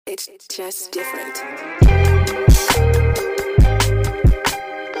It's just different.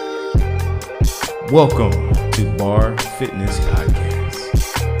 Welcome to Bar Fitness Podcast.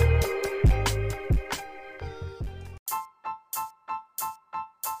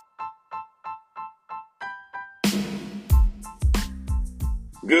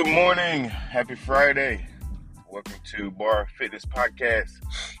 Good morning. Happy Friday. Welcome to Bar Fitness Podcast.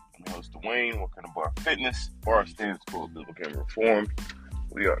 I'm your host, Dwayne. Welcome to Bar Fitness. Bar stands for Biblical and Reformed.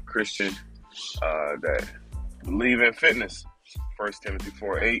 We are Christians that believe in fitness. 1 Timothy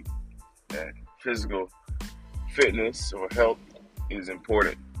 4:8, that physical fitness or health is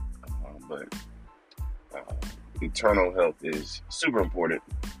important, but eternal health is super important.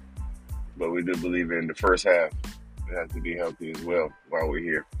 But we do believe in the first half. We have to be healthy as well while we're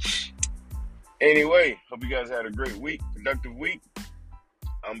here. Anyway, hope you guys had a great week, productive week.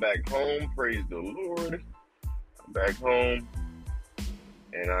 I'm back home, praise the Lord. I'm back home,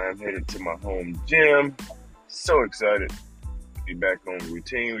 and I am headed to my home gym. So excited to be back on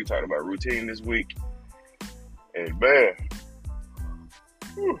routine. We talked about routine this week. And man,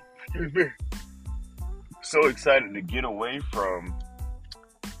 excuse me. So excited to get away from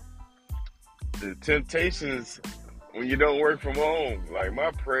the temptations when you don't work from home. Like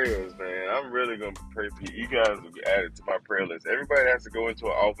my prayers, man, I'm really going to pray for you. You guys will be added to my prayer list. Everybody has to go into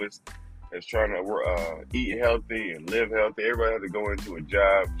an office that's trying to eat healthy and live healthy. Everybody has to go into a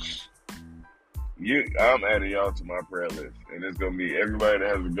job. I'm adding y'all to my prayer list. And it's going to be everybody that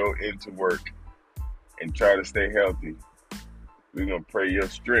has to go into work and try to stay healthy. We're going to pray your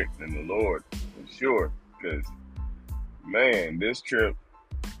strength in the Lord for sure. Because, man, this trip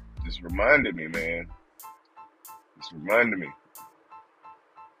just reminded me, man.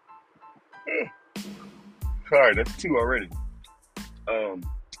 Sorry, that's 2 already.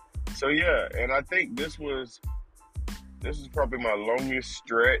 So yeah, and I think this is probably my longest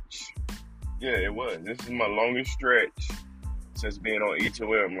stretch. Yeah, it was. This is my longest stretch since being on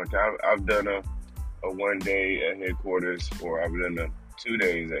E2M. Like I've done a 1 day at headquarters, or I've done a 2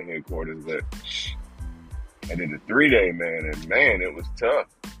 days at headquarters, but I did a 3 day, man, and man, it was tough.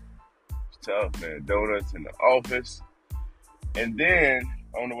 Tough, man. Donuts in the office. And then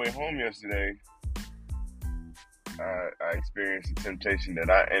on the way home yesterday, I experienced a temptation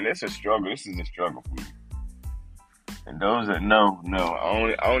and it's a struggle. This is a struggle for me. And those that know.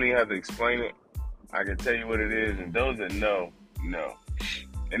 I only have to explain it. I can tell you what it is. And those that know.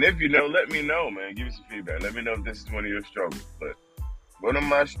 And if you know, let me know, man. Give me some feedback. Let me know if this is one of your struggles. But one of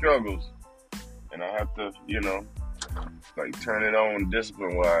my struggles, and I have to, turn it on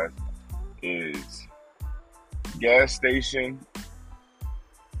discipline-wise, is gas station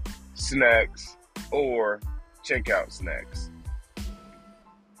snacks or checkout snacks.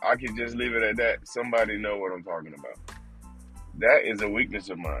 I can just leave it at that. Somebody know what I'm talking about. That is a weakness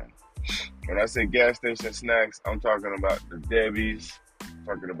of mine. When I say gas station snacks, I'm talking about the Debbie's, I'm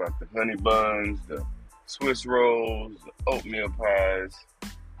talking about the honey buns, the Swiss rolls, the oatmeal pies.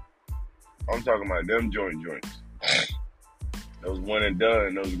 I'm talking about them joints. Those one and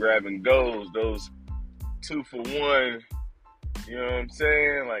done, those grab and goes, those 2 for $1, you know what I'm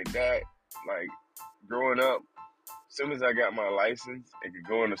saying? Like that, like growing up, as soon as I got my license and could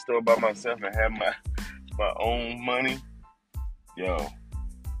go in the store by myself and have my own money,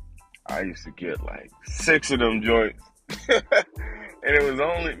 I used to get like 6 of them joints. And it was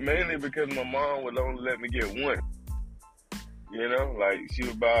mainly because my mom would only let me get 1. Like she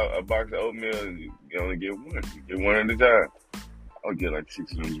would buy a box of oatmeal and you only get 1. You get 1 at a time. I would get like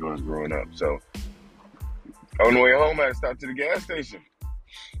 6 of them joints growing up. So on the way home, I had to stop to the gas station.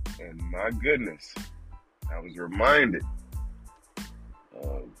 And my goodness, I was reminded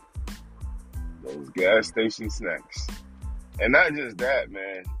of those gas station snacks. And not just that,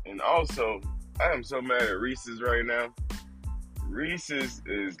 man. And also, I am so mad at Reese's right now. Reese's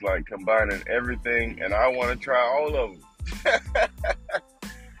is like combining everything, and I want to try all of them.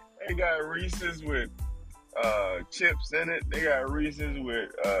 They got Reese's with chips in it. They got Reese's with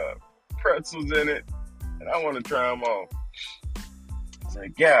pretzels in it, and I want to try them all. It's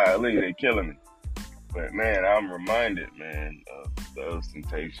like, golly, they're killing me. But man, I'm reminded, man, of those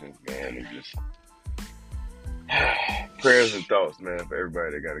temptations, man, and just prayers and thoughts, man, for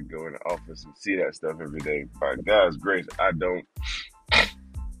everybody that got to go in the office and see that stuff every day. By God's grace, I don't.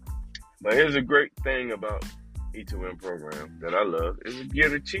 But here's a great thing about E2M program that I love is you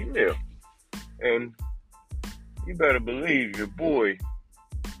get a cheat meal. And you better believe your boy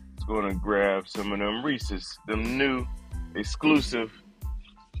is going to grab some of them Reese's, them new exclusive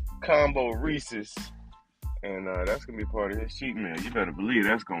combo Reese's. And that's going to be part of his cheat meal. You better believe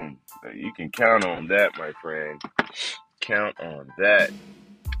you can count on that, my friend. Count on that.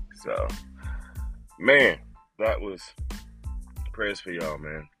 So, man, that was prayers for y'all,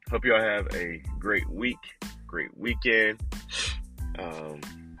 man. Hope y'all have a great week, great weekend.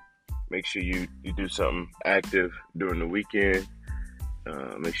 Make sure you do something active during the weekend.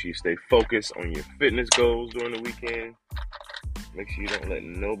 Make sure you stay focused on your fitness goals during the weekend. Make sure you don't let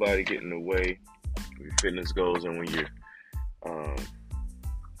nobody get in the way of your fitness goals. And when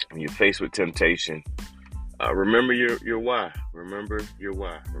you're faced with temptation, remember your why. Remember your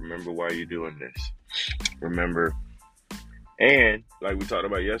why. Remember why you're doing this. Remember, and like we talked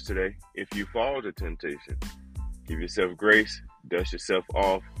about yesterday, if you fall to temptation, give yourself grace, dust yourself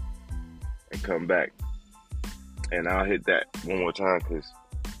off, and come back. And I'll hit that one more time, because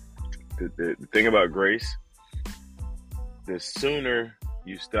the thing about grace, the sooner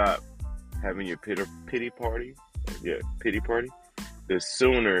you stop having your pity party, the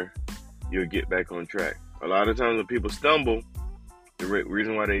sooner you'll get back on track. A lot of times when people stumble, the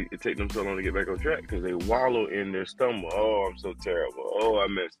reason why it take them so long to get back on track, because they wallow in their stumble. Oh, I'm so terrible. Oh, I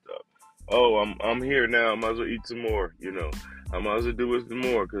messed up. Oh, I'm here now. I might as well eat some more. I might as well do some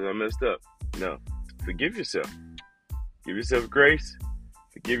more because I messed up. No, forgive yourself. Give yourself grace.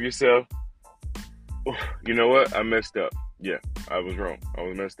 Forgive yourself. You know what? I messed up. Yeah, I was wrong. I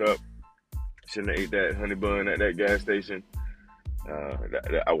was messed up. Shouldn't have ate that honey bun at that gas station.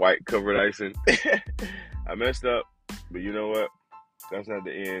 That white covered icing. I messed up, but you know what? That's not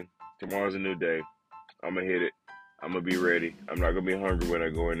the end. Tomorrow's a new day. I'm going to hit it. I'm going to be ready. I'm not going to be hungry when I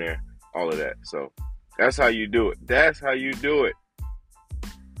go in there. All of that. So that's how you do it. That's how you do it.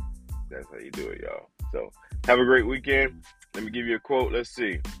 That's how you do it, y'all. So have a great weekend. Let me give you a quote. Let's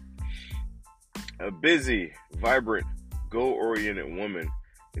see. A busy, vibrant, goal-oriented woman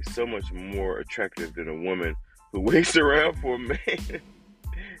is so much more attractive than a woman who waits around for a man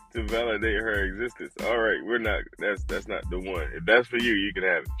to validate her existence. All right, that's not the one. If that's for you, you can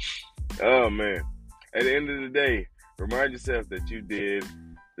have it. Oh, man. At the end of the day, remind yourself that you did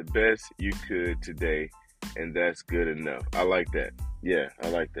the best you could today, and that's good enough. I like that. Yeah, I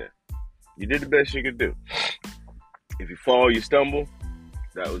like that. You did the best you could do. If you fall, you stumble,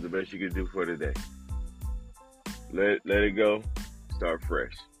 that was the best you could do for today. Let it go. Start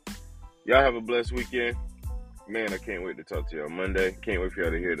fresh. Y'all have a blessed weekend. Man, I can't wait to talk to you on Monday. Can't wait for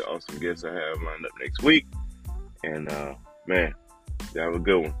y'all to hear the awesome guests I have lined up next week. And, man, y'all have a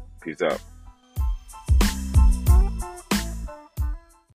good one. Peace out.